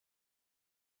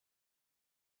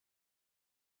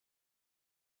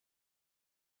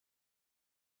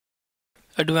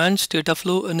Advanced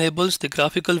Dataflow enables the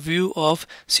graphical view of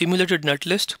simulated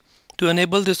netlist. To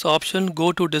enable this option,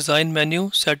 go to Design menu,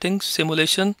 Settings,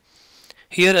 Simulation.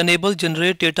 Here enable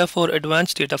Generate Data for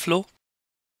Advanced Dataflow.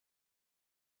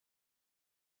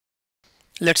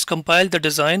 Let's compile the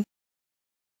design.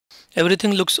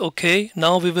 Everything looks okay.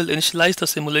 Now we will initialize the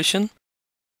simulation.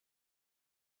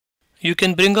 You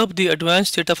can bring up the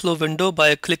Advanced Dataflow window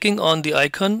by clicking on the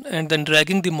icon and then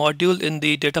dragging the module in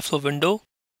the Dataflow window.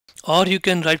 Or you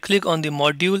can right-click on the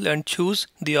module and choose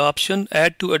the option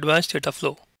Add to Advanced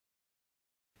Dataflow.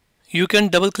 You can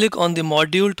double-click on the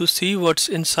module to see what's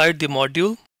inside the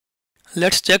module.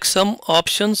 Let's check some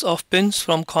options of pins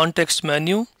from context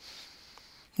menu.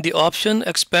 The option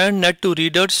Expand Net to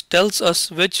Readers tells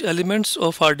us which elements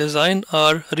of our design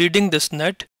are reading this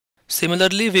net.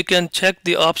 Similarly, we can check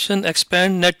the option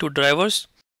Expand Net to Drivers.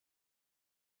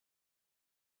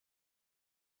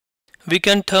 We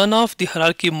can turn off the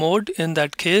hierarchy mode. In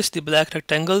that case, the black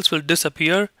rectangles will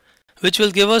disappear, which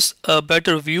will give us a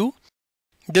better view.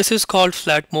 This is called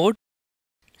flat mode.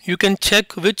 You can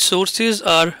check which sources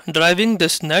are driving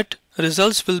this net.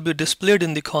 Results will be displayed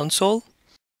in the console.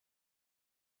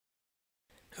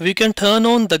 We can turn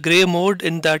on the gray mode.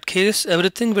 In that case,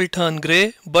 everything will turn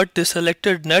gray, but the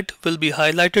selected net will be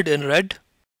highlighted in red.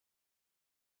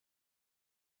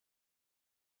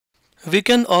 We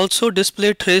can also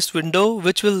display trace window,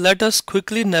 which will let us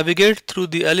quickly navigate through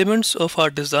the elements of our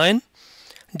design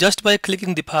just by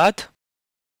clicking the path.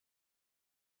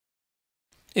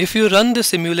 If you run the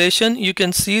simulation, you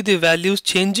can see the values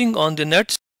changing on the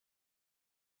nets.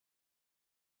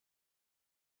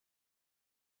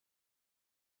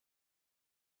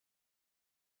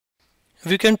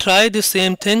 We can try the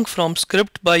same thing from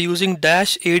script by using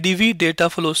 -adv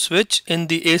dataflow switch in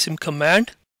the asym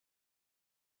command.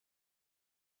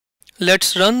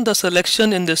 Let's run the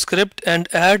selection in the script and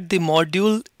add the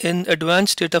module in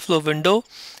Advanced Dataflow window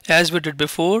as we did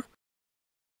before.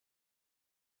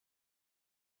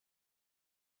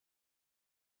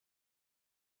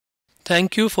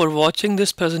 Thank you for watching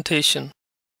this presentation.